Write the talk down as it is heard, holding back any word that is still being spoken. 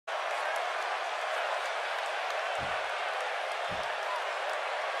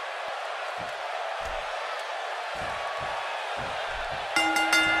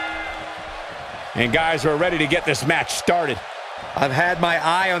And guys, we're ready to get this match started. I've had my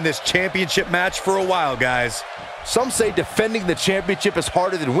eye on this championship match for a while, guys. Some say defending the championship is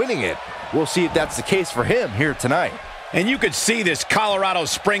harder than winning it. We'll see if that's the case for him here tonight. And you could see this Colorado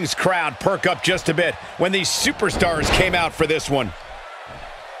Springs crowd perk up just a bit when these superstars came out for this one.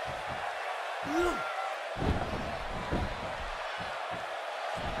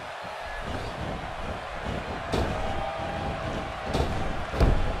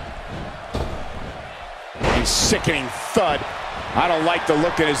 A sickening thud. I don't like the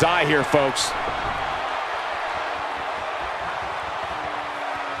look in his eye here, folks.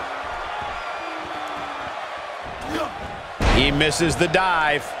 He misses the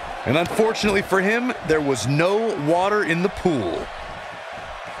dive. And unfortunately for him, there was no water in the pool.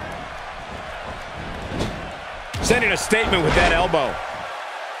 Sending a statement with that elbow.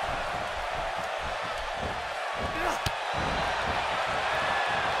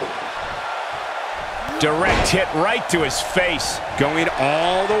 Direct hit right to his face. Going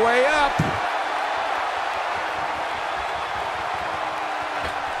all the way up.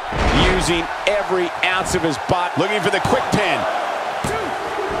 Using every ounce of his body. Looking for the quick pin.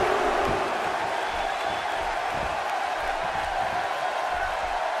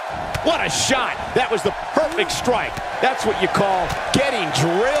 What a shot. That was the perfect strike. That's what you call getting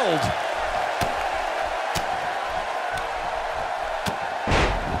drilled.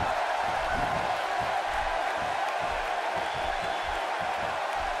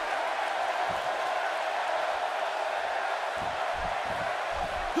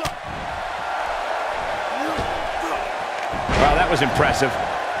 Wow, that was impressive.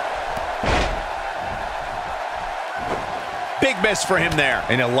 Big miss for him there.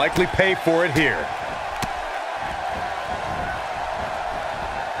 And he'll likely pay for it here.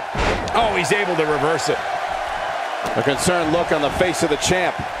 Oh, he's able to reverse it. A concerned look on the face of the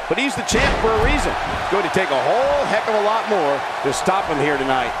champ. But he's the champ for a reason. It's going to take a whole heck of a lot more to stop him here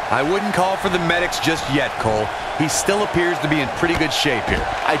tonight. I wouldn't call for the medics just yet, Cole. He still appears to be in pretty good shape here.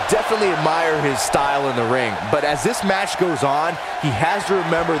 I definitely admire his style in the ring, but as this match goes on, he has to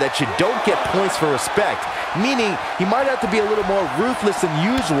remember that you don't get points for respect, meaning he might have to be a little more ruthless than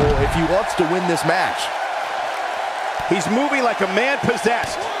usual if he wants to win this match. He's moving like a man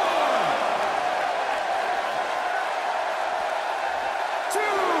possessed.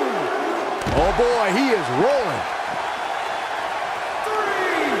 Oh boy, he is rolling.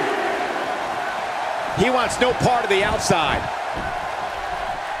 He wants no part of the outside.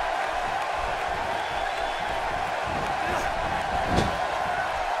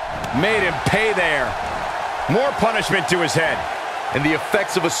 Made him pay there. More punishment to his head. And the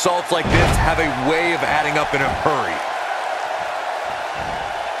effects of assaults like this have a way of adding up in a hurry.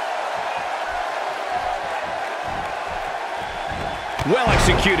 Well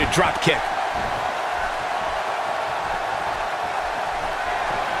executed drop kick.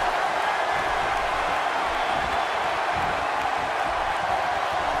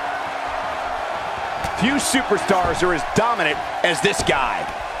 Few superstars are as dominant as this guy.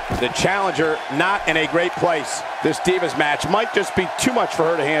 The challenger not in a great place. This Divas match might just be too much for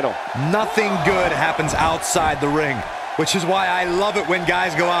her to handle. Nothing good happens outside the ring, which is why I love it when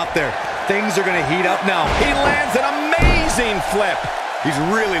guys go out there. Things are going to heat up now. He lands an amazing flip. He's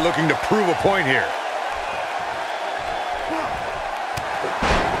really looking to prove a point here.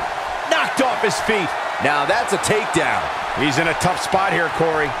 Knocked off his feet. Now that's a takedown. He's in a tough spot here,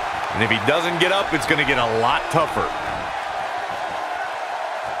 Corey. And if he doesn't get up, it's going to get a lot tougher.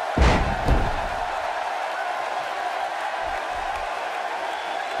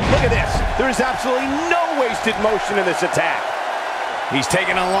 Look at this. There is absolutely no wasted motion in this attack. He's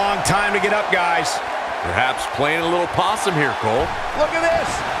taking a long time to get up, guys. Perhaps playing a little possum here, Cole. Look at this.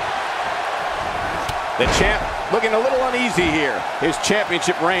 The champ looking a little uneasy here. His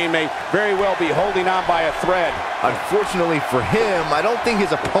championship reign may very well be holding on by a thread. Unfortunately for him, I don't think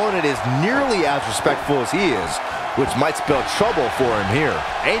his opponent is nearly as respectful as he is, which might spell trouble for him here.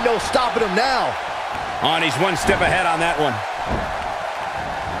 Ain't no stopping him now. He's one step ahead on that one.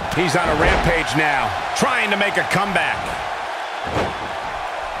 He's on a rampage now, trying to make a comeback.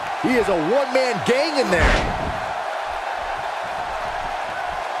 He is a one-man gang in there.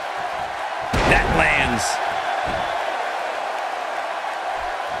 That lands.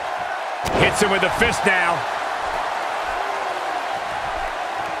 Hits him with a fist now.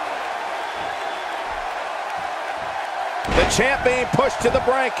 The champ being pushed to the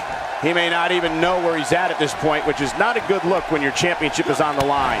brink. He may not even know where he's at this point, which is not a good look when your championship is on the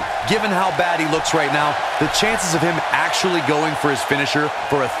line. Given how bad he looks right now, the chances of him actually going for his finisher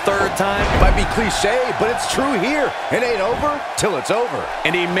for a third time Might be cliche, but it's true here. It ain't over till it's over.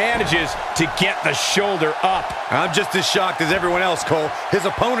 And he manages to get the shoulder up. I'm just as shocked as everyone else, Cole, his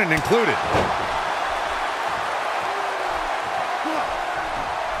opponent included.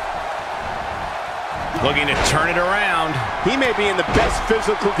 Looking to turn it around. He may be in the best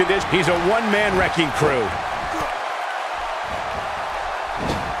physical condition. He's a one-man wrecking crew.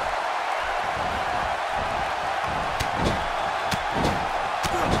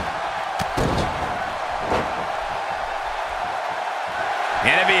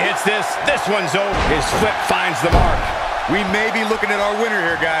 And if he hits this one's over. His flip finds the mark. We may be looking at our winner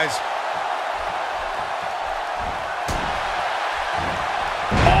here, guys.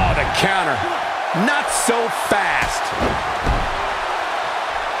 Oh, the counter. Not so fast.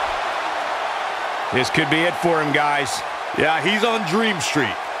 This could be it for him, guys. Yeah, he's on Dream Street.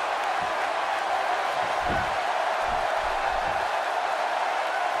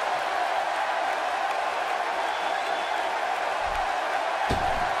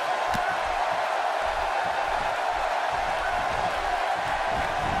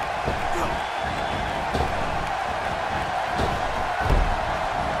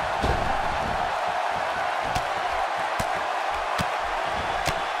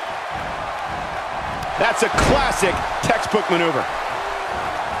 That's a classic textbook maneuver.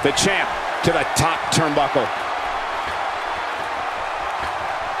 The champ to the top turnbuckle.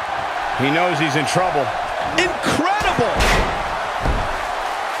 He knows he's in trouble. Incredible!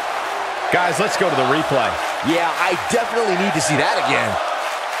 Guys, let's go to the replay. Yeah, I definitely need to see that again.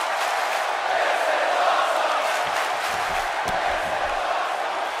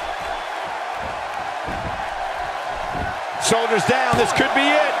 Shoulders down, this could be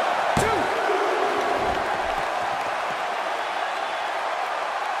it.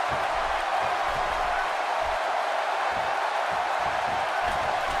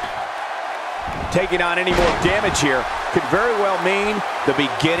 Taking on any more damage here could very well mean the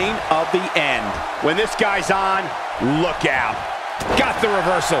beginning of the end. When this guy's on, look out. Got the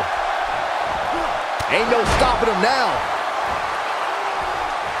reversal. Ain't no stopping him now.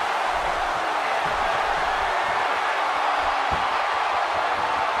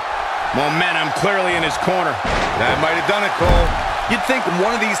 Momentum clearly in his corner. That might have done it, Cole. You'd think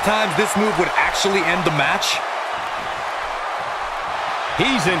one of these times this move would actually end the match.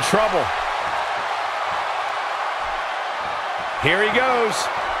 He's in trouble. Here he goes.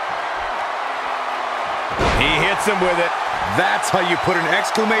 He hits him with it. That's how you put an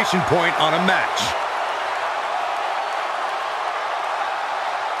exclamation point on a match.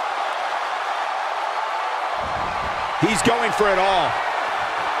 He's going for it all.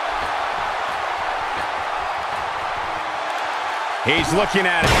 He's looking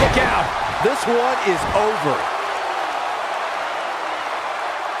at it. Look out. This one is over.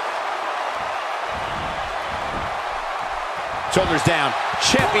 Shoulders down.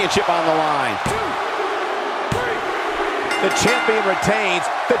 Championship on the line. 2, 3. The champion retains.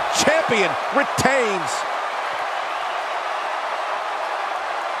 The champion retains.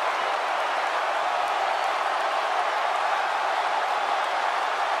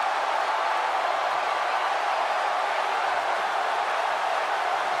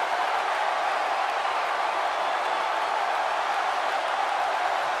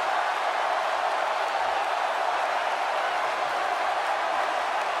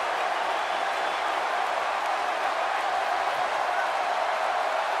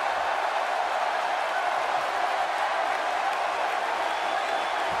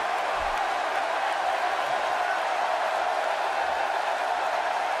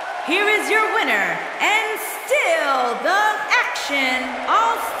 Here is your winner, and still the Action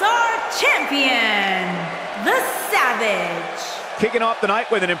All-Star Champion, the Savage. Kicking off the night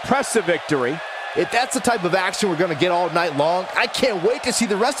with an impressive victory. If that's the type of action we're going to get all night long, I can't wait to see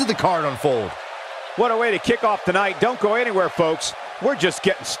the rest of the card unfold. What a way to kick off the night. Don't go anywhere, folks. We're just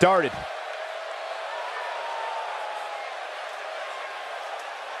getting started.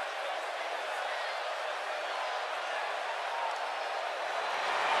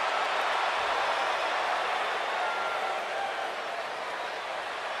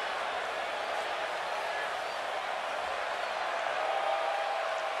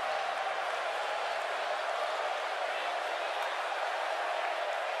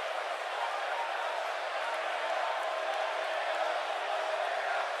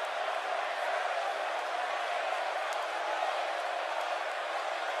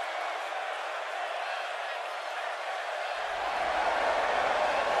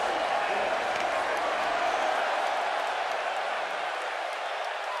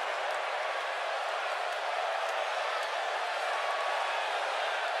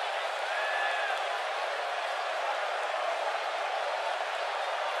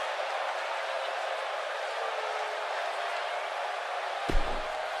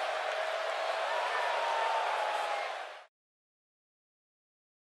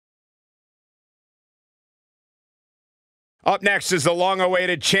 Up next is the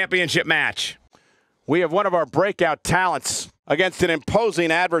long-awaited championship match. We have one of our breakout talents against an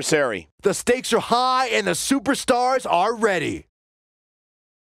imposing adversary. The stakes are high and the superstars are ready.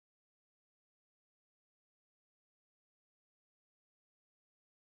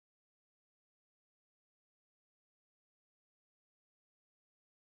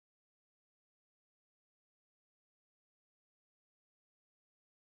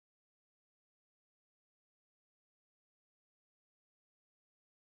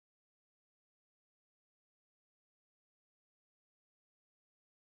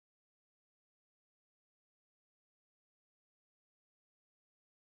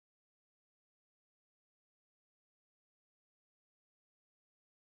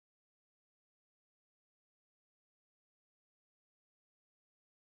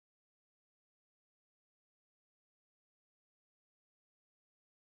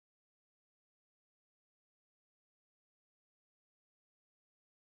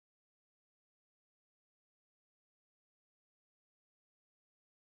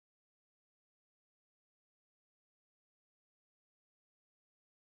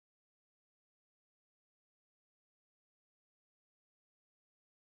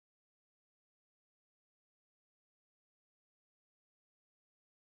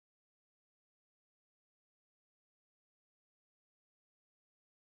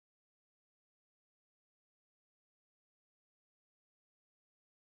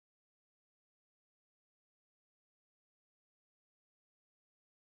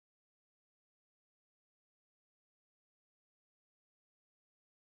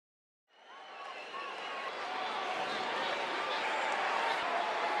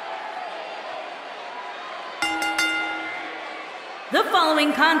 The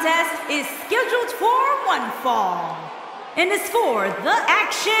following contest is scheduled for one fall and is for the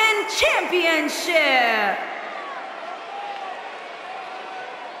Action Championship.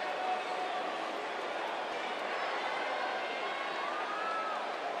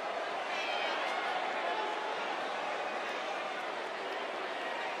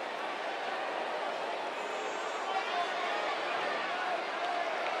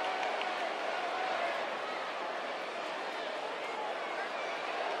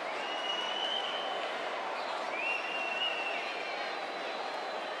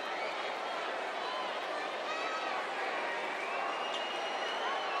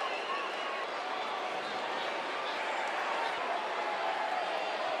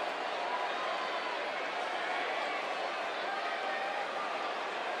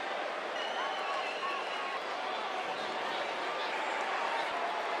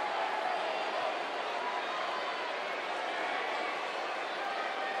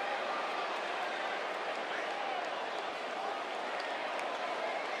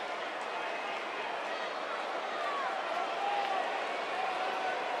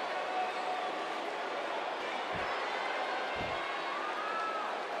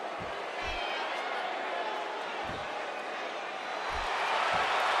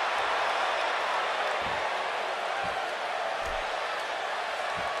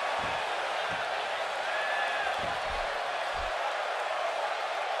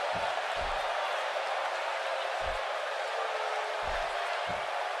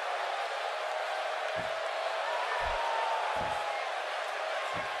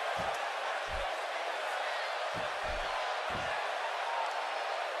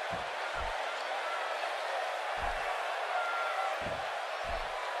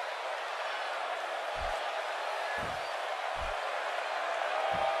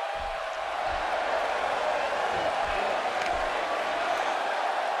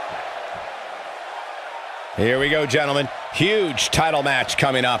 Here we go, gentlemen. Huge title match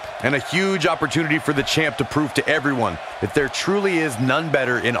coming up. And a huge opportunity for the champ to prove to everyone that there truly is none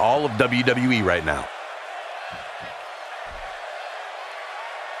better in all of WWE right now.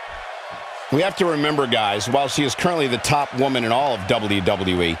 We have to remember, guys, while she is currently the top woman in all of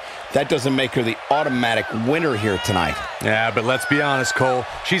WWE, that doesn't make her the automatic winner here tonight. Yeah, but let's be honest, Cole.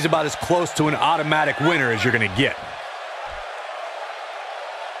 She's about as close to an automatic winner as you're going to get.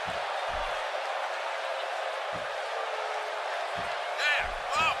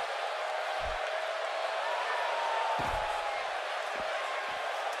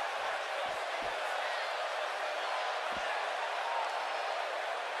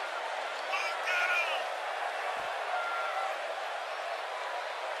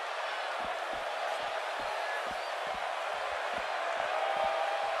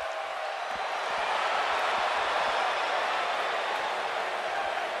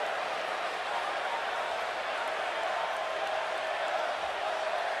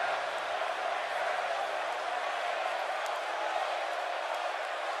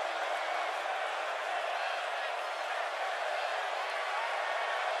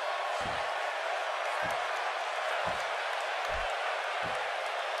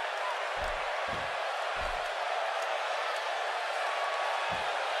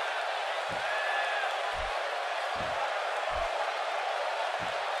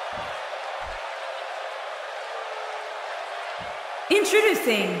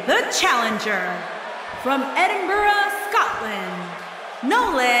 Introducing the challenger from Edinburgh, Scotland,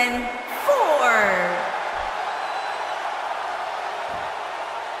 Nolan Ford.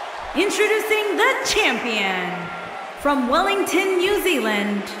 Introducing the champion from Wellington, New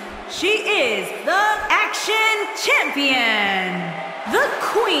Zealand. She is the Action Champion, the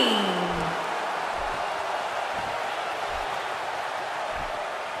Queen.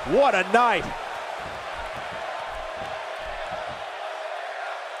 What a night.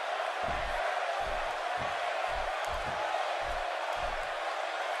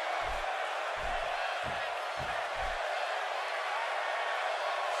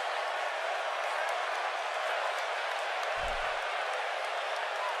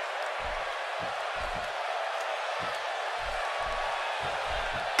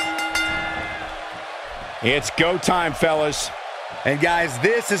 It's go time, fellas. And guys,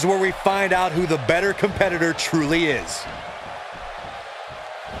 this is where we find out who the better competitor truly is.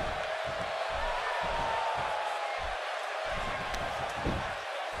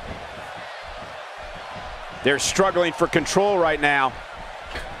 They're struggling for control right now.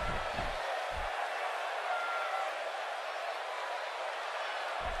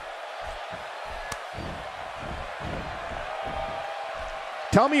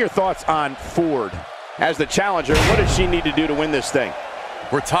 Tell me your thoughts on Ford. As the challenger, what does she need to do to win this thing?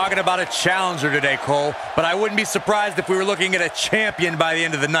 We're talking about a challenger today, Cole, but I wouldn't be surprised if we were looking at a champion by the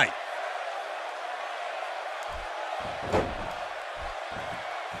end of the night.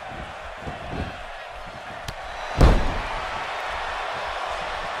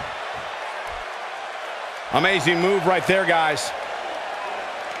 Amazing move right there, guys.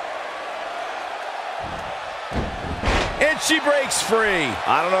 And she breaks free.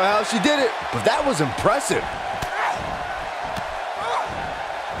 I don't know how she did it, but that was impressive.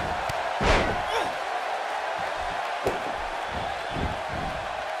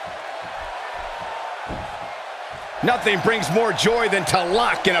 Nothing brings more joy than to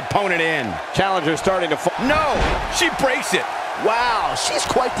lock an opponent in. Challenger starting to fall. No, she breaks it. Wow, she's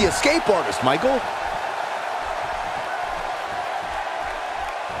quite the escape artist, Michael.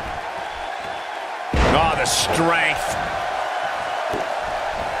 Oh, the strength.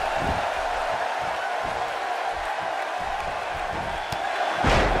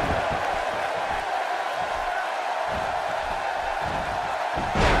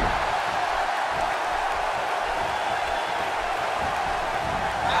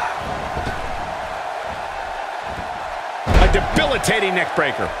 A debilitating neck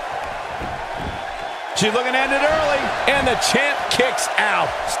breaker. She's looking to end it early, and the champ kicks out.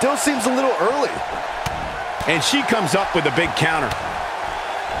 Still seems a little early. And she comes up with a big counter.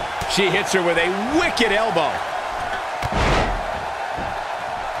 She hits her with a wicked elbow.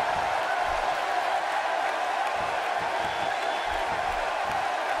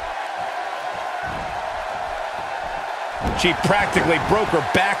 She practically broke her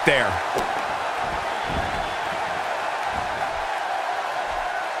back there.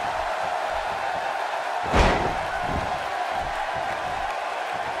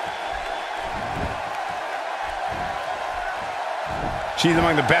 She's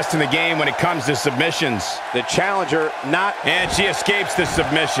among the best in the game when it comes to submissions. The challenger not, and she escapes the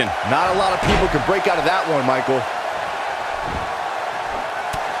submission. Not a lot of people can break out of that one, Michael.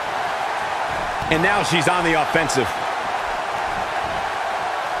 And now she's on the offensive.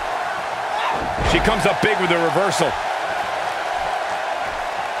 She comes up big with a reversal.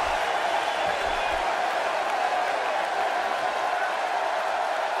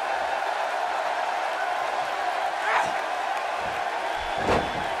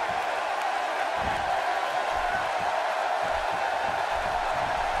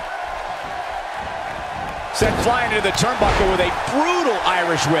 Sent flying into the turnbuckle with a brutal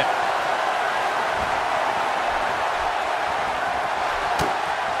Irish whip.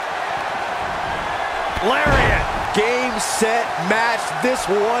 Lariat. Game, set, match. This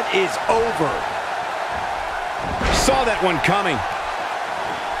one is over. Saw that one coming.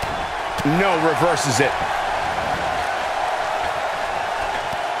 No, reverses it.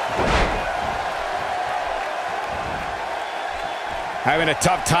 Having a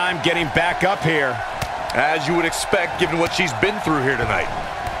tough time getting back up here. As you would expect, given what she's been through here tonight.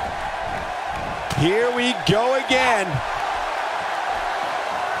 Here we go again.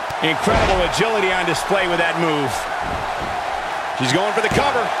 Incredible agility on display with that move. She's going for the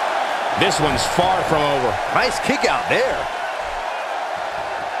cover. This one's far from over. Nice kick out there.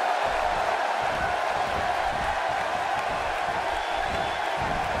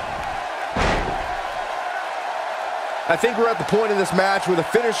 I think we're at the point in this match where the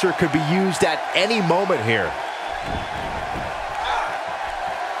finisher could be used at any moment here.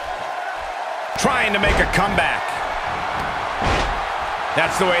 Trying to make a comeback.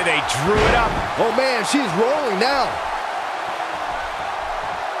 That's the way they drew it up. Oh man, she's rolling now.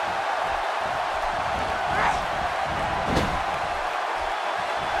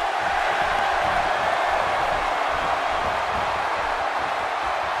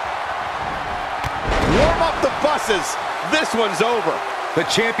 Warm up the buses. This one's over. The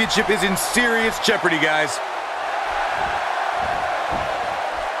championship is in serious jeopardy, guys.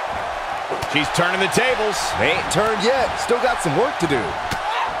 She's turning the tables. They ain't turned yet. Still got some work to do.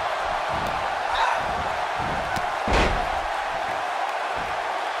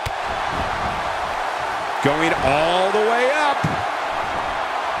 Going all the way up.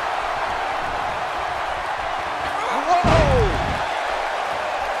 Whoa!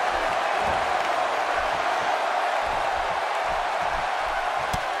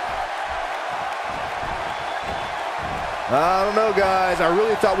 I don't know, guys. I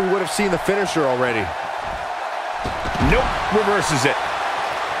really thought we would have seen the finisher already. Nope, reverses it.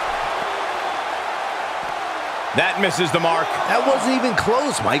 That misses the mark. That wasn't even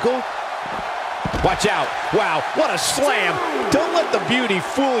close, Michael. Watch out. Wow, what a slam. Don't let the beauty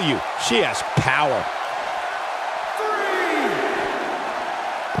fool you. She has power.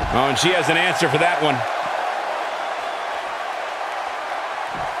 Oh, and she has an answer for that one.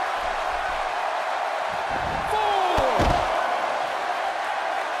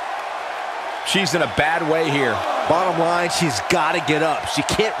 She's in a bad way here. Bottom line, she's got to get up. She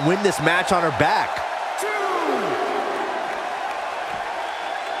can't win this match on her back.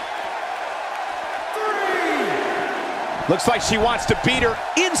 Looks like she wants to beat her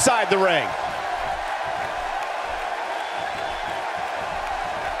inside the ring.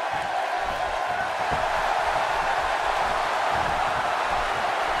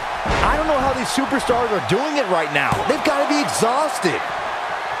 I don't know how these superstars are doing it right now. They've got to be exhausted.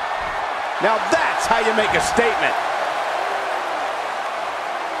 Now that's how you make a statement.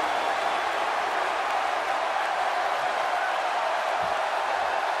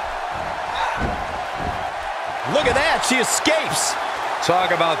 Look at that, she escapes.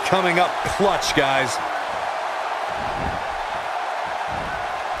 Talk about coming up clutch, guys.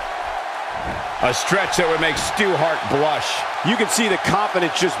 A stretch that would make Stu Hart blush. You can see the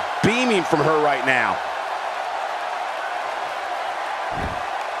confidence just beaming from her right now.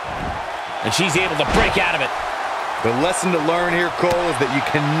 And she's able to break out of it. The lesson to learn here, Cole, is that you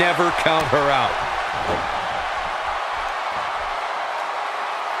can never count her out.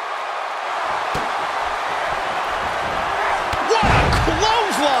 What a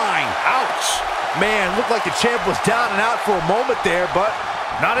clothesline! Ouch. Man, looked like the champ was down and out for a moment there, but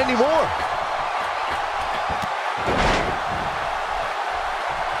not anymore.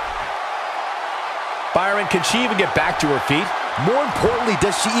 Byron, can she even get back to her feet? More importantly,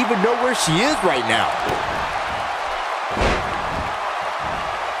 does she even know where she is right now?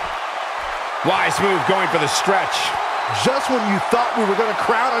 Wise move going for the stretch. Just when you thought we were going to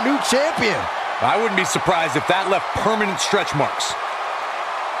crown a new champion. I wouldn't be surprised if that left permanent stretch marks.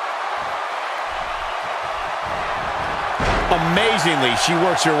 Amazingly, she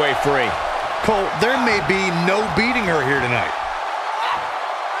works her way free. Cole, there may be no beating her here tonight.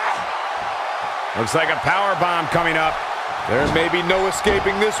 Looks like a power bomb coming up. There may be no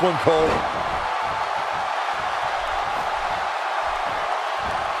escaping this one, Cole.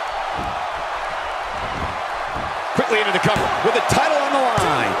 Quickly into the cover with the title on the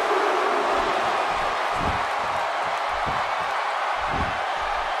line.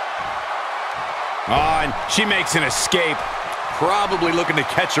 Oh, and she makes an escape. Probably looking to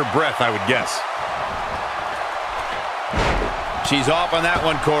catch her breath, I would guess. She's off on that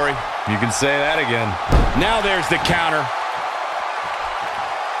one, Corey. You can say that again. Now there's the counter.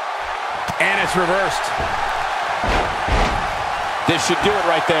 And it's reversed. This should do it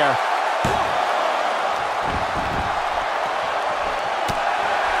right there.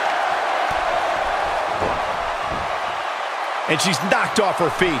 And she's knocked off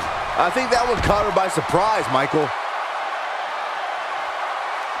her feet. I think that one caught her by surprise, Michael.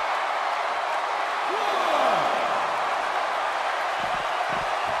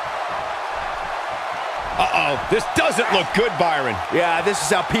 Uh-oh, this doesn't look good, Byron. Yeah, this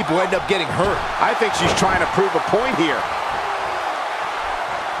is how people end up getting hurt. I think she's trying to prove a point here.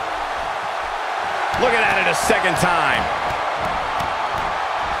 Looking at it a second time.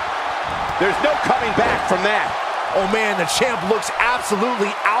 There's no coming back from that. Oh man, the champ looks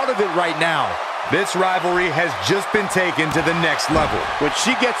absolutely out of it right now. This rivalry has just been taken to the next level. When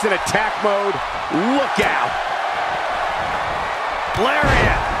she gets in attack mode, look out.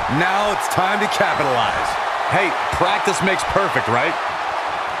 Lariat. Now it's time to capitalize. Hey, practice makes perfect, right?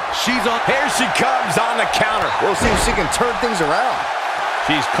 She's on. Here she comes on the counter. We'll see if she can turn things around.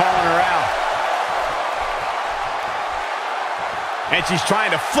 She's calling her out. And she's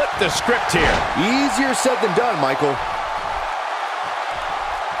trying to flip the script here. Easier said than done, Michael.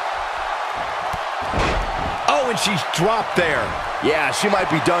 Oh, and she's dropped there. Yeah, she might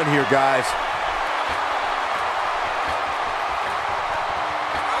be done here, guys.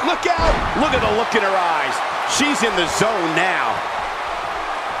 Look out! Look at the look in her eyes. She's in the zone now.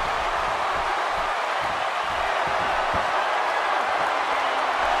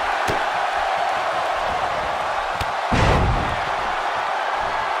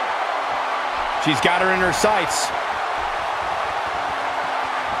 She's got her in her sights.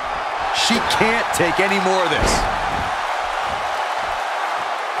 She can't take any more of this.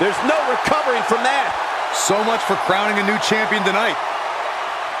 There's no recovering from that. So much for crowning a new champion tonight.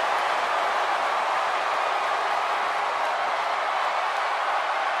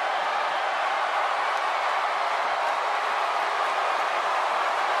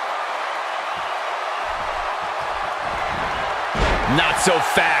 Not so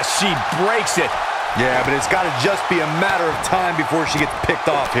fast. She breaks it. Yeah, but it's got to just be a matter of time before she gets picked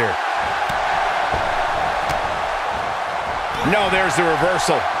off here. No, there's the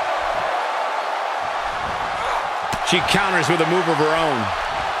reversal. She counters with a move of her own.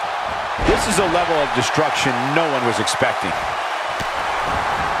 This is a level of destruction no one was expecting.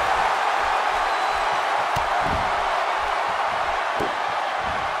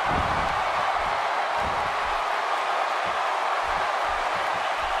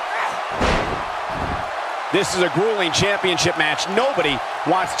 This is a grueling championship match. Nobody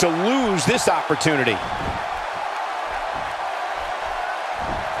wants to lose this opportunity.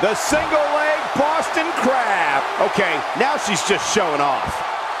 The single leg Boston Crab. Okay, now she's just showing off.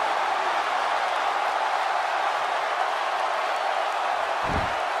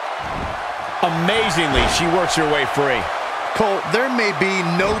 Amazingly, she works her way free. Cole, there may be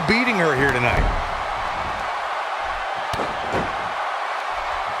no beating her here tonight.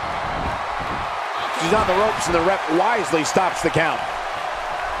 She's on the ropes and the ref wisely stops the count.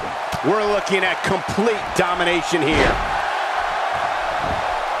 We're looking at complete domination here.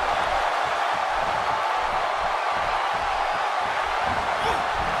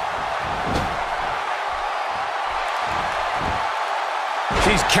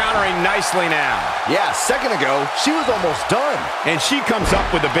 She's countering nicely now. Yeah, a second ago, she was almost done. And she comes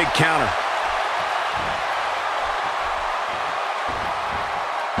up with a big counter.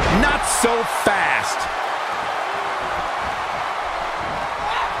 Not so fast.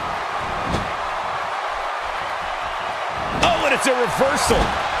 Oh, and it's a reversal.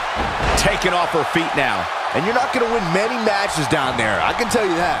 Taken off her feet now. And you're not going to win many matches down there, I can tell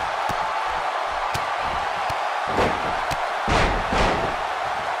you that.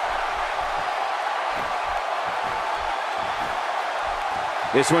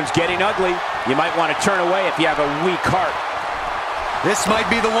 This one's getting ugly. You might want to turn away if you have a weak heart. This might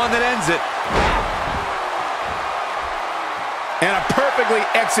be the one that ends it. And a perfectly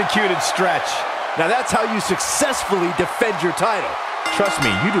executed stretch. Now that's how you successfully defend your title. Trust me,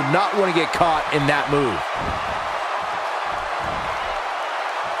 you do not want to get caught in that move.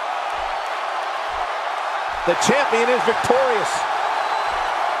 The champion is victorious.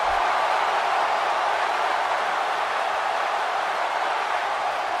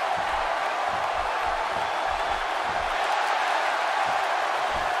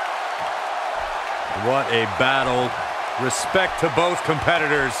 What a battle. Respect to both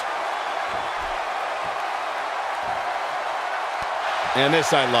competitors. And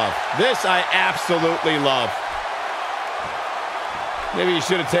this I love. This I absolutely love. Maybe you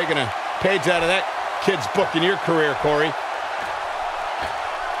should have taken a page out of that kid's book in your career, Corey.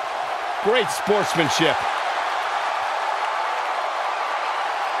 Great sportsmanship.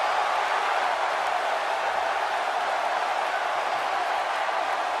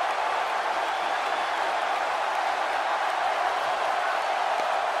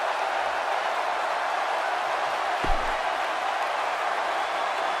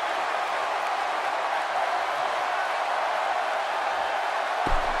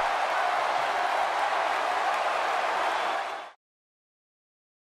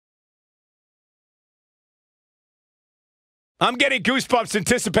 I'm getting goosebumps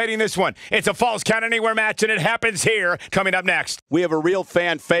anticipating this one. It's a Falls Count Anywhere match, and it happens here. Coming up next, we have a real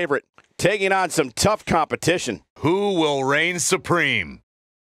fan favorite. taking on some tough competition. Who will reign supreme?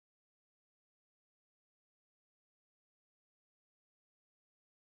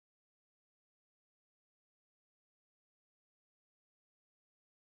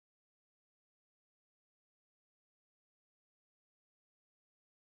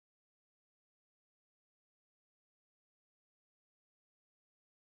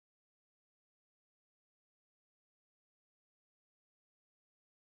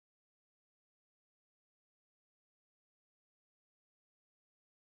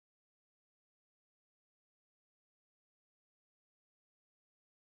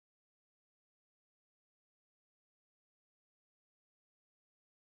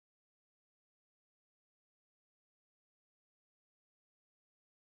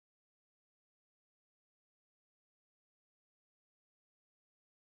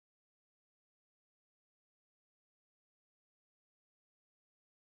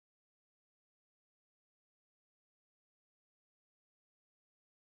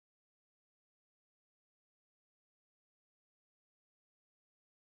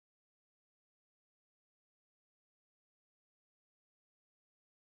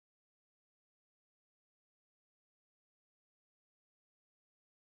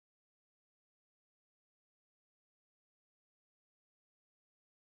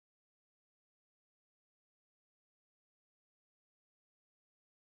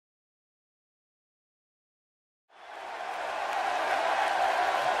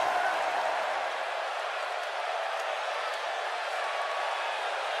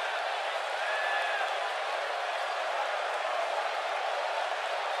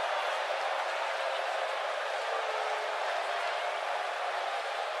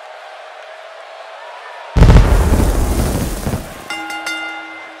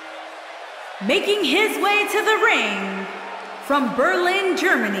 Making his way to the ring from Berlin,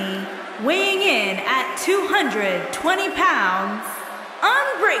 Germany, weighing in at 220 pounds,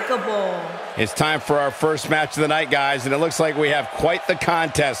 Unbreakable. It's time for our first match of the night, guys, and it looks like we have quite the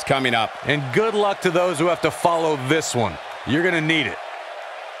contest coming up. And good luck to those who have to follow this one. You're going to need it.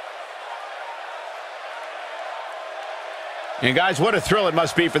 And guys, what a thrill it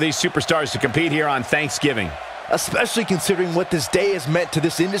must be for these superstars to compete here on Thanksgiving. Especially considering what this day has meant to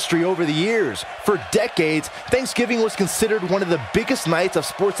this industry over the years. For decades, Thanksgiving was considered one of the biggest nights of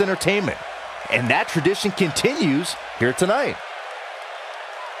sports entertainment. And that tradition continues here tonight.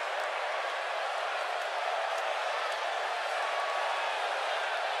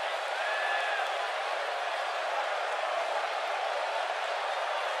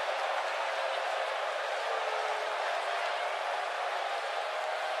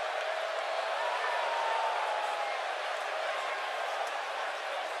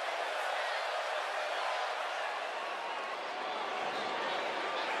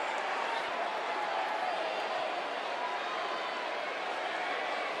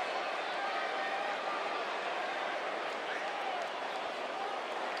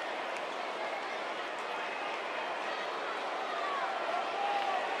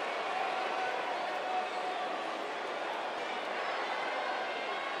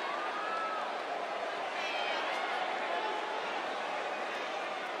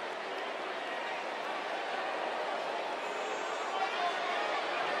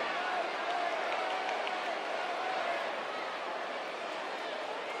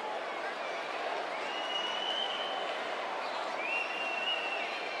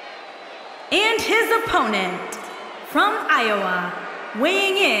 And his opponent, from Iowa,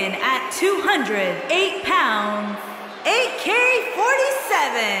 weighing in at 208 pounds,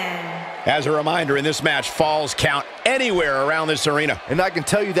 AK-47. As a reminder, in this match, falls count anywhere around this arena. And I can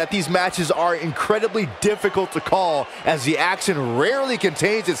tell you that these matches are incredibly difficult to call, as the action rarely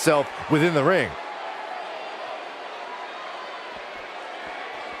contains itself within the ring.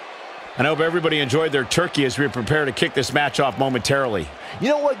 I hope everybody enjoyed their turkey as we prepare to kick this match off momentarily. You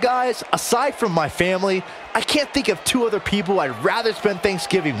know what, guys? Aside from my family, I can't think of two other people I'd rather spend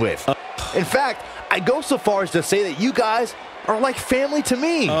Thanksgiving with. In fact, I go so far as to say that you guys are like family to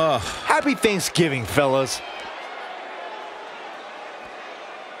me. Happy Thanksgiving, fellas.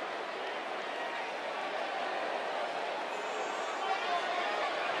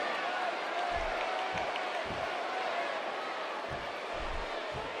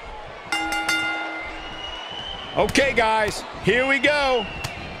 Okay, guys, here we go.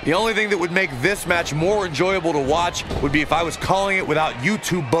 The only thing that would make this match more enjoyable to watch would be if I was calling it without you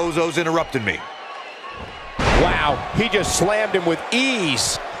two bozos interrupting me. Wow, he just slammed him with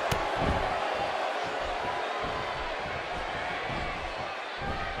ease.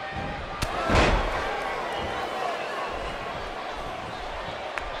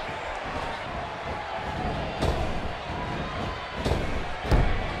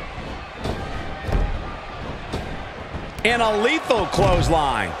 And a lethal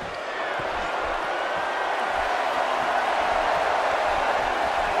clothesline.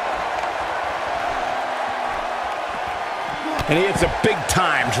 And he hits a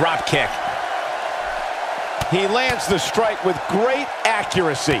big-time drop kick. He lands the strike with great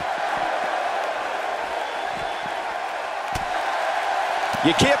accuracy.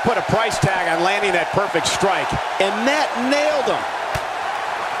 You can't put a price tag on landing that perfect strike, and that nailed him.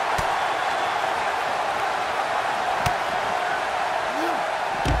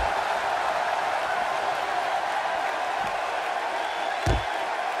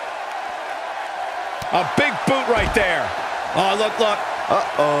 A big boot right there. Oh, look, look.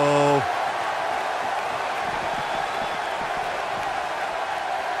 Uh-oh.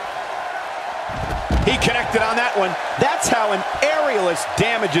 He connected on that one. That's how an aerialist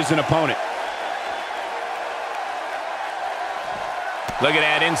damages an opponent. Look at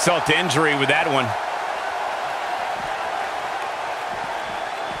that insult to injury with that one.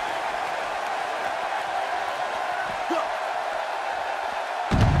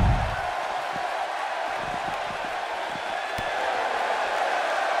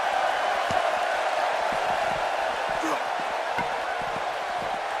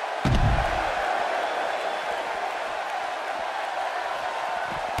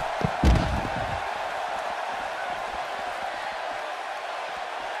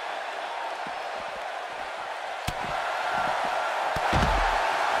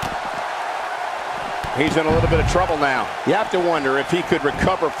 He's in a little bit of trouble now. You have to wonder if he could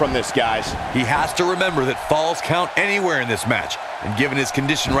recover from this, guys. He has to remember that falls count anywhere in this match. And given his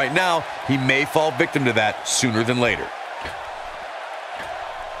condition right now, he may fall victim to that sooner than later.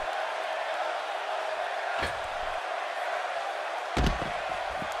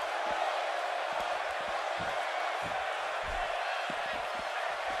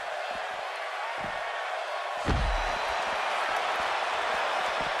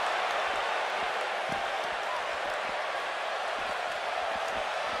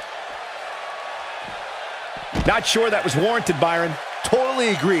 Not sure that was warranted, Byron. Totally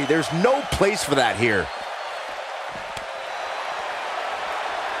agree. There's no place for that here.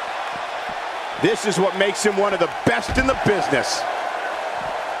 This is what makes him one of the best in the business.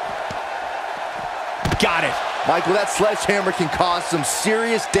 Got it. Michael, that sledgehammer can cause some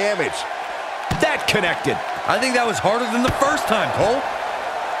serious damage. That connected. I think that was harder than the first time, Cole.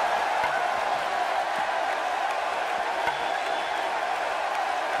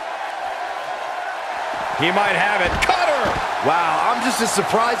 He might have it. Cutter! Wow, I'm just as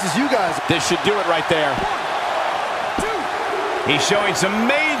surprised as you guys. This should do it right there. 1, 2. He's showing some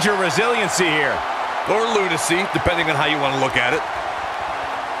major resiliency here. Or lunacy, depending on how you want to look at it.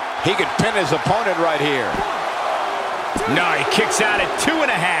 He could pin his opponent right here. No, he kicks out at 2.5.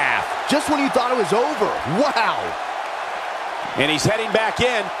 Just when you thought it was over. Wow. And he's heading back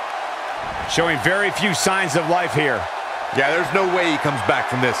in. Showing very few signs of life here. Yeah, there's no way he comes back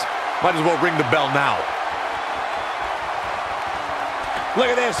from this. Might as well ring the bell now. Look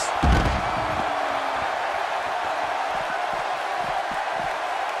at this.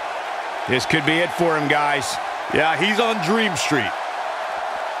 This could be it for him, guys. Yeah, he's on Dream Street.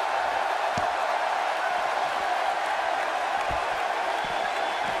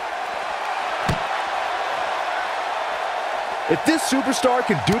 If this superstar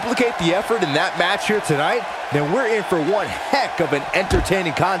can duplicate the effort in that match here tonight, then we're in for one heck of an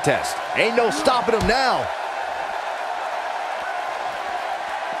entertaining contest. Ain't no stopping him now.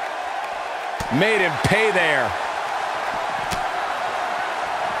 Made him pay there.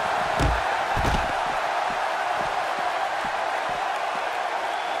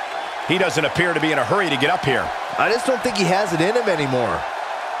 He doesn't appear to be in a hurry to get up here. I just don't think he has it in him anymore.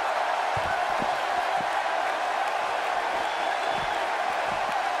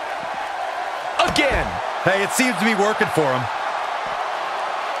 Again. Hey, it seems to be working for him.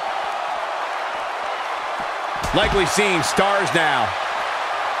 Likely seeing stars now.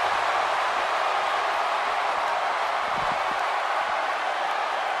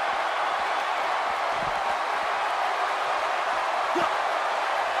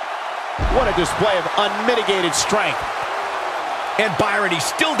 What a display of unmitigated strength. And Byron, he's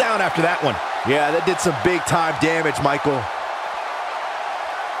still down after that one. Yeah, that did some big-time damage, Michael.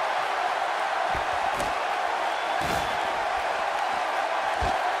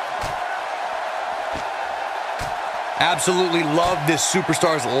 Absolutely love this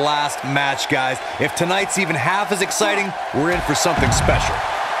superstar's last match, guys. If tonight's even half as exciting, we're in for something special.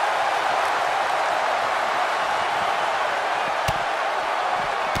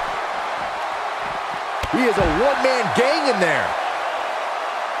 He is a one-man gang in there.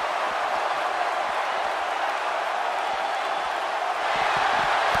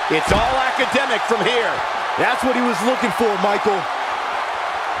 It's all academic from here. That's what he was looking for, Michael.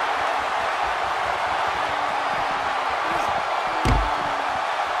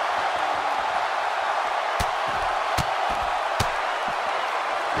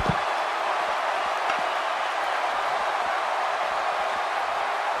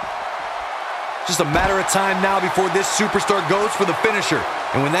 Just a matter of time now before this superstar goes for the finisher.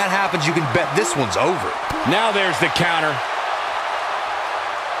 And when that happens, you can bet this one's over. Now there's the counter.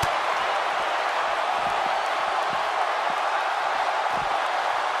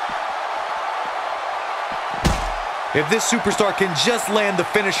 If this superstar can just land the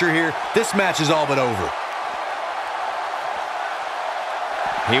finisher here, this match is all but over.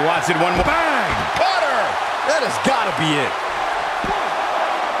 He wants it one more. Bang! Cutter! That has got to be it.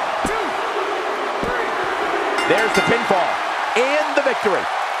 There's the pinfall and the victory.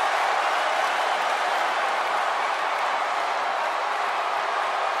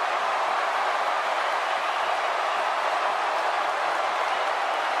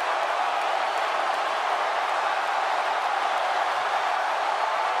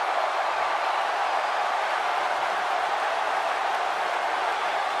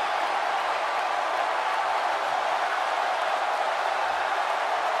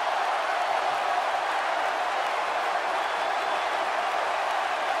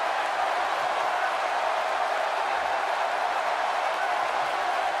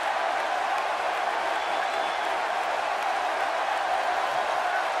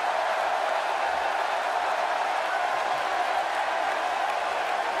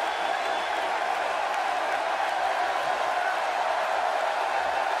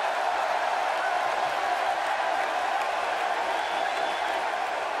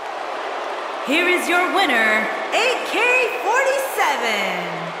 Here is your winner, AK-47,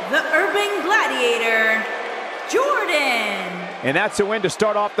 the Urban Gladiator, Jordan. And that's a win to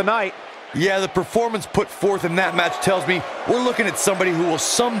start off the night. Yeah, the performance put forth in that match tells me we're looking at somebody who will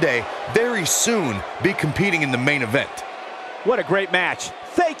someday, very soon, be competing in the main event. What a great match.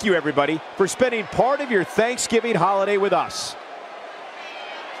 Thank you, everybody, for spending part of your Thanksgiving holiday with us.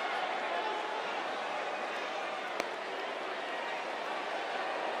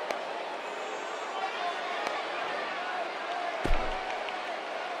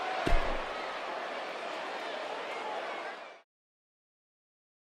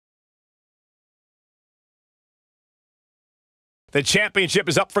 The championship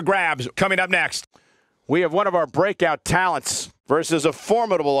is up for grabs. Coming up next, we have one of our breakout talents versus a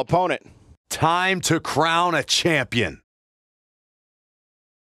formidable opponent. Time to crown a champion.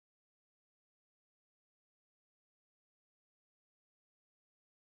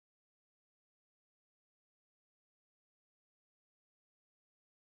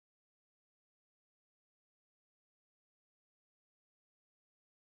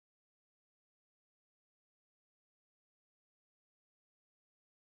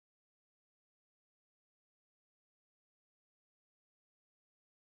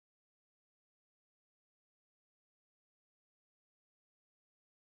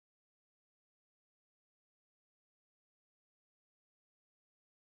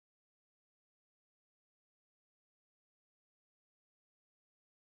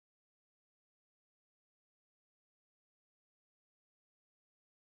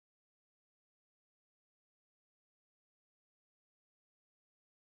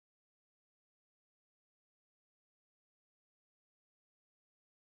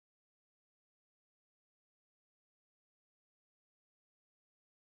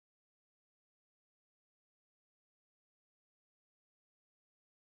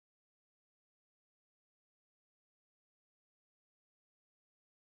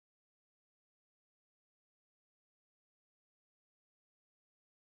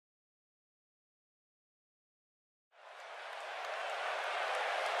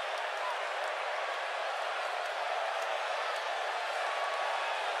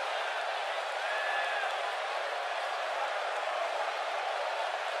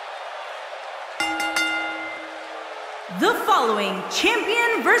 The following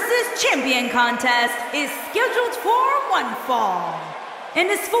champion versus champion contest is scheduled for one fall and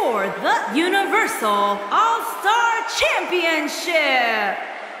is for the Universal All-Star Championship.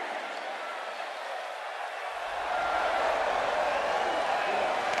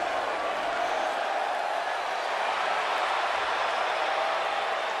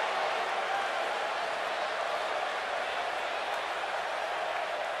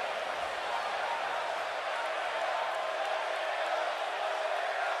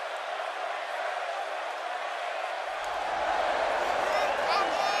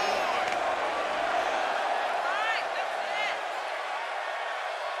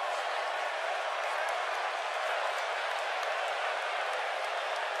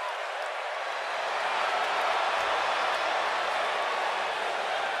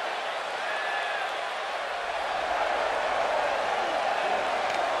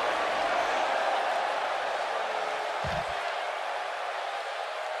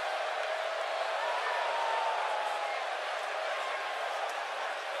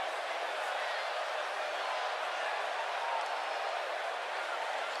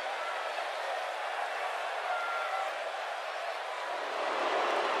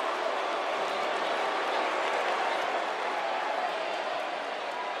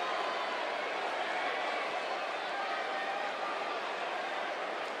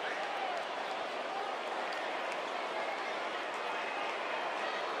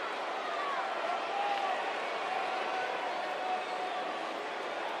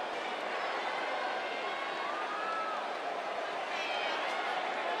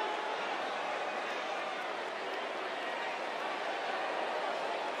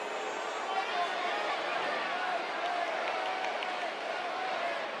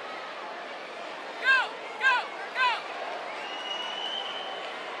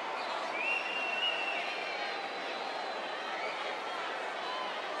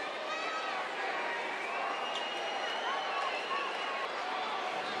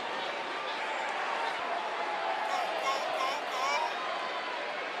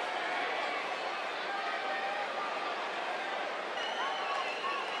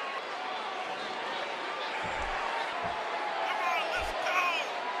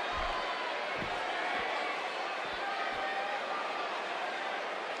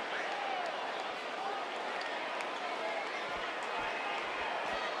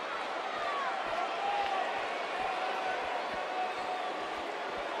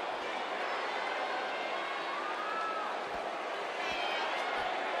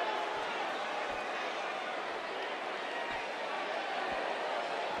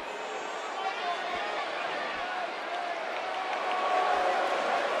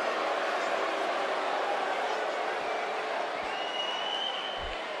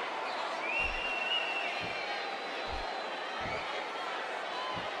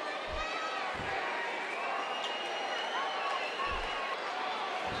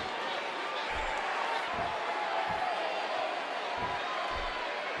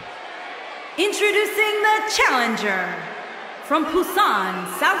 Introducing the challenger from Busan,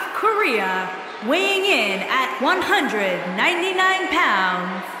 South Korea, weighing in at 199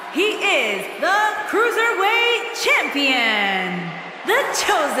 pounds. He is the Cruiserweight Champion, the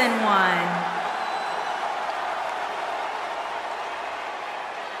Chosen One.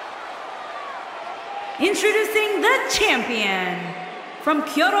 Introducing the champion from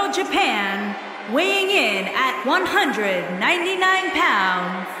Kyoto, Japan, weighing in at 199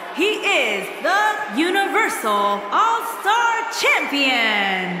 pounds. He is the Universal All-Star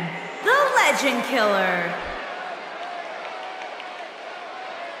Champion, the Legend Killer.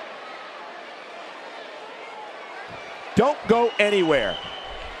 Don't go anywhere.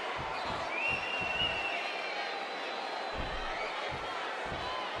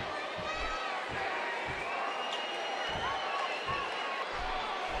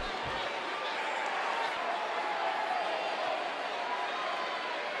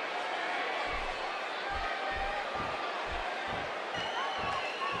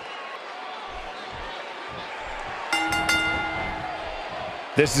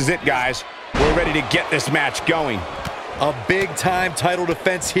 This is it, guys. We're ready to get this match going. A big-time title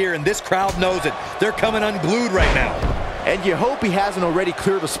defense here, and this crowd knows it. They're coming unglued right now. And you hope he hasn't already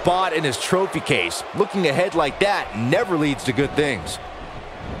cleared a spot in his trophy case. Looking ahead like that never leads to good things.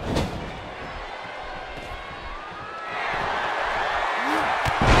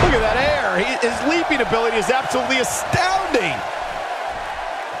 Look at that air. His leaping ability is absolutely astounding.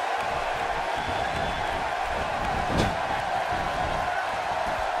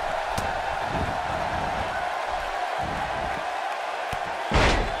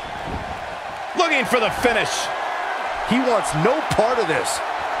 Looking for the finish. He wants no part of this.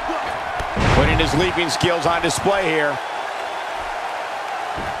 Putting his leaping skills on display here.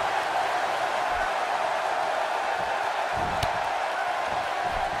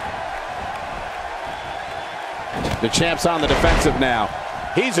 The champ's on the defensive now.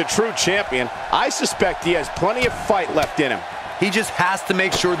 He's a true champion. I suspect he has plenty of fight left in him. He just has to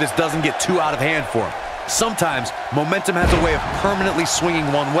make sure this doesn't get too out of hand for him. Sometimes, momentum has a way of permanently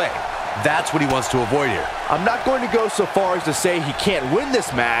swinging one way. That's what he wants to avoid here. I'm not going to go so far as to say he can't win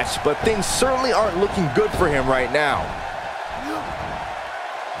this match, but things certainly aren't looking good for him right now.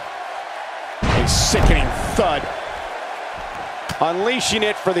 A sickening thud. Unleashing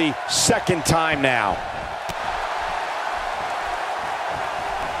it for the second time now.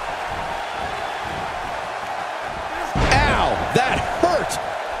 Ow, that hurt.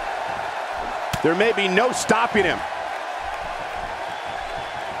 There may be no stopping him.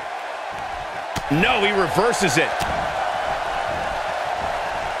 No, he reverses it.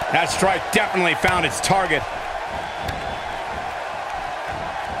 That strike definitely found its target.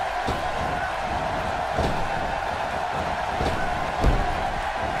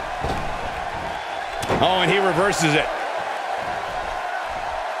 Oh, and he reverses it.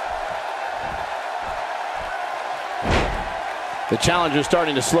 The challenger's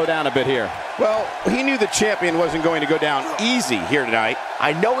starting to slow down a bit here. Well, he knew the champion wasn't going to go down easy here tonight.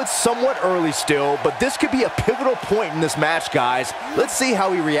 I know it's somewhat early still, but this could be a pivotal point in this match, guys. Let's see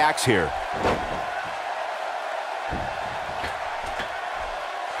how he reacts here.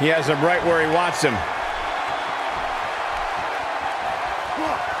 He has him right where he wants him.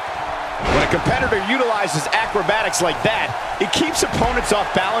 When a competitor utilizes acrobatics like that, it keeps opponents off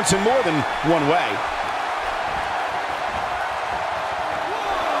balance in more than one way.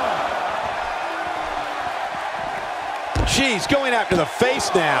 Jeez, going after the face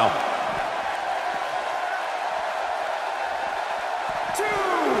now. 2.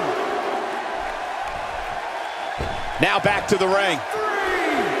 Now back to the ring.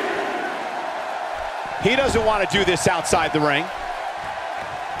 3. He doesn't want to do this outside the ring.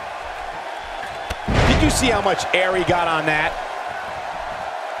 Did you see how much air he got on that?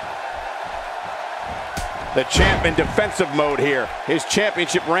 The champ in defensive mode here. His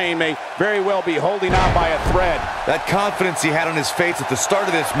championship reign may very well be holding on by a thread. That confidence he had on his face at the start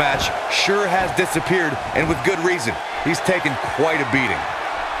of this match sure has disappeared, and with good reason. He's taken quite a beating.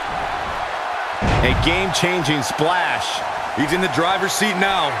 A game-changing splash. He's in the driver's seat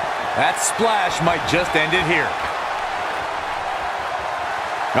now. That splash might just end it here.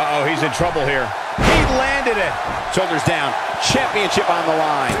 Uh-oh, he's in trouble here. He landed it. Shoulders down. Championship on the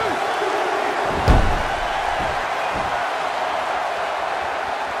line.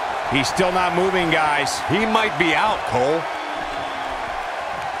 He's still not moving, guys. He might be out, Cole.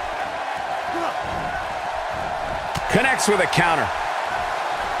 Connects with a counter.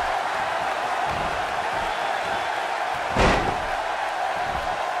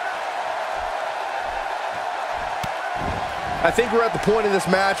 I think we're at the point in this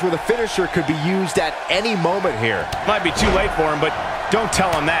match where the finisher could be used at any moment here. Might be too late for him, but don't tell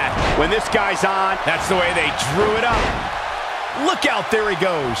him that. When this guy's on, that's the way they drew it up. Look out, there he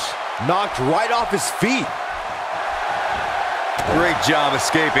goes. Knocked right off his feet. Great job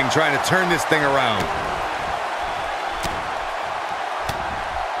escaping, trying to turn this thing around.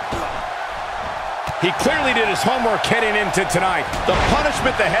 He clearly did his homework heading into tonight. The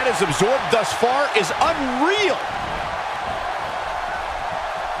punishment the head has absorbed thus far is unreal.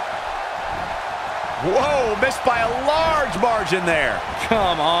 Whoa, missed by a large margin there.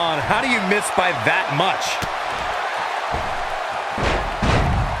 Come on, how do you miss by that much?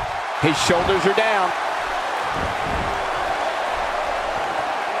 His shoulders are down.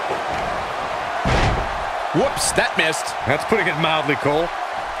 Whoops, that missed. That's putting it mildly, Cole.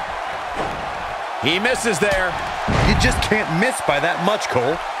 He misses there. You just can't miss by that much,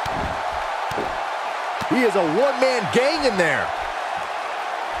 Cole. He is a one-man gang in there.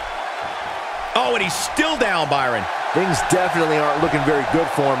 Oh, and he's still down, Byron. Things definitely aren't looking very good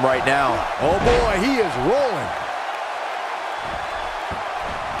for him right now. Oh boy, he is rolling.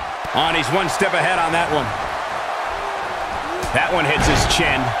 On, he's one step ahead on that one. That one hits his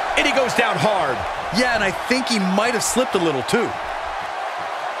chin, and he goes down hard. Yeah, and I think he might have slipped a little too.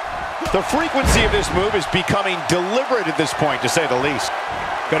 The frequency of this move is becoming deliberate at this point, to say the least.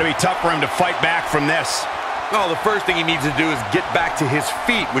 Going to be tough for him to fight back from this. Well, the first thing he needs to do is get back to his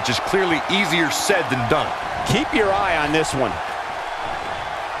feet, which is clearly easier said than done. Keep your eye on this one.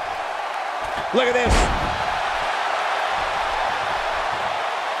 Look at this.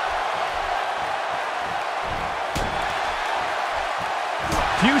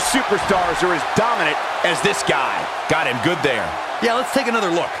 Few superstars are as dominant as this guy. Got him good there. Yeah, let's take another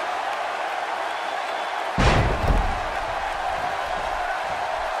look.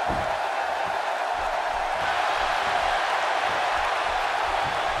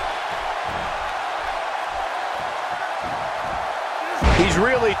 He's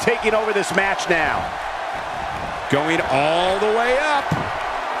really taking over this match now. Going all the way up.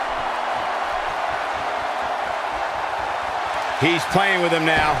 He's playing with him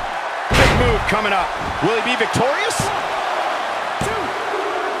now. Big move coming up. Will he be victorious?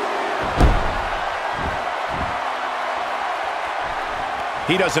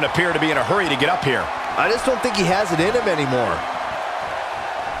 He doesn't appear to be in a hurry to get up here. I just don't think he has it in him anymore.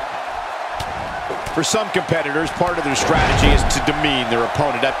 For some competitors, part of their strategy is to demean their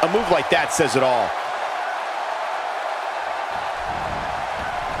opponent. A move like that says it all.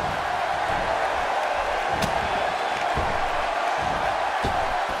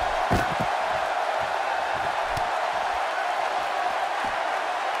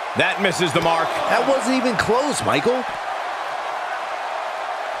 That misses the mark. That wasn't even close, Michael.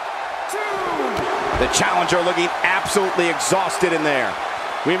 The challenger looking absolutely exhausted in there.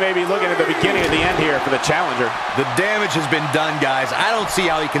 We may be looking at the beginning of the end here for the challenger. The damage has been done, guys. I don't see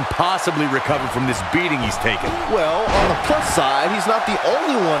how he can possibly recover from this beating he's taken. Well, on the plus side, he's not the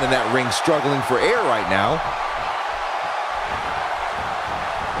only one in that ring struggling for air right now.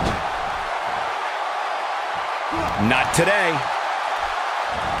 Not today.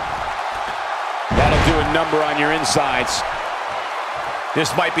 That'll do a number on your insides. This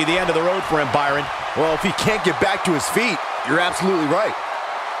might be the end of the road for him, Byron. Well, if he can't get back to his feet, you're absolutely right.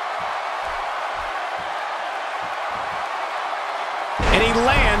 And he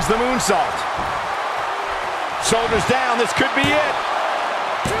lands the moonsault. Shoulders down, this could be it.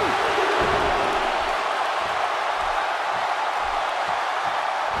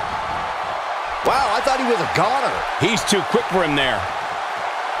 Wow, I thought he was a goner. He's too quick for him there.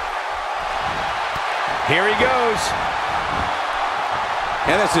 Here he goes.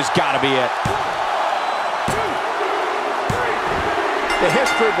 And this has got to be it. The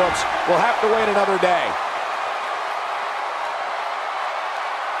history books will have to wait another day.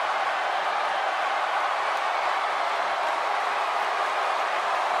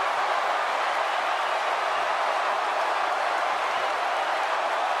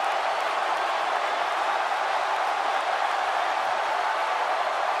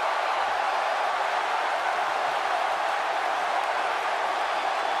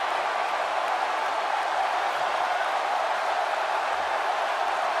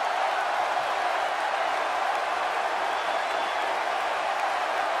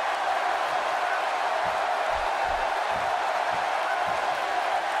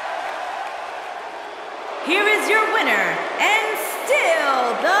 Here is your winner, and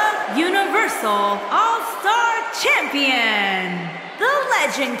still the Universal All-Star Champion, the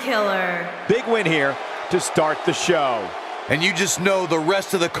Legend Killer. Big win here to start the show. And you just know the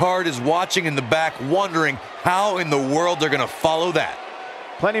rest of the card is watching in the back, wondering how in the world they're going to follow that.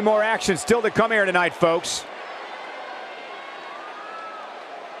 Plenty more action still to come here tonight, folks.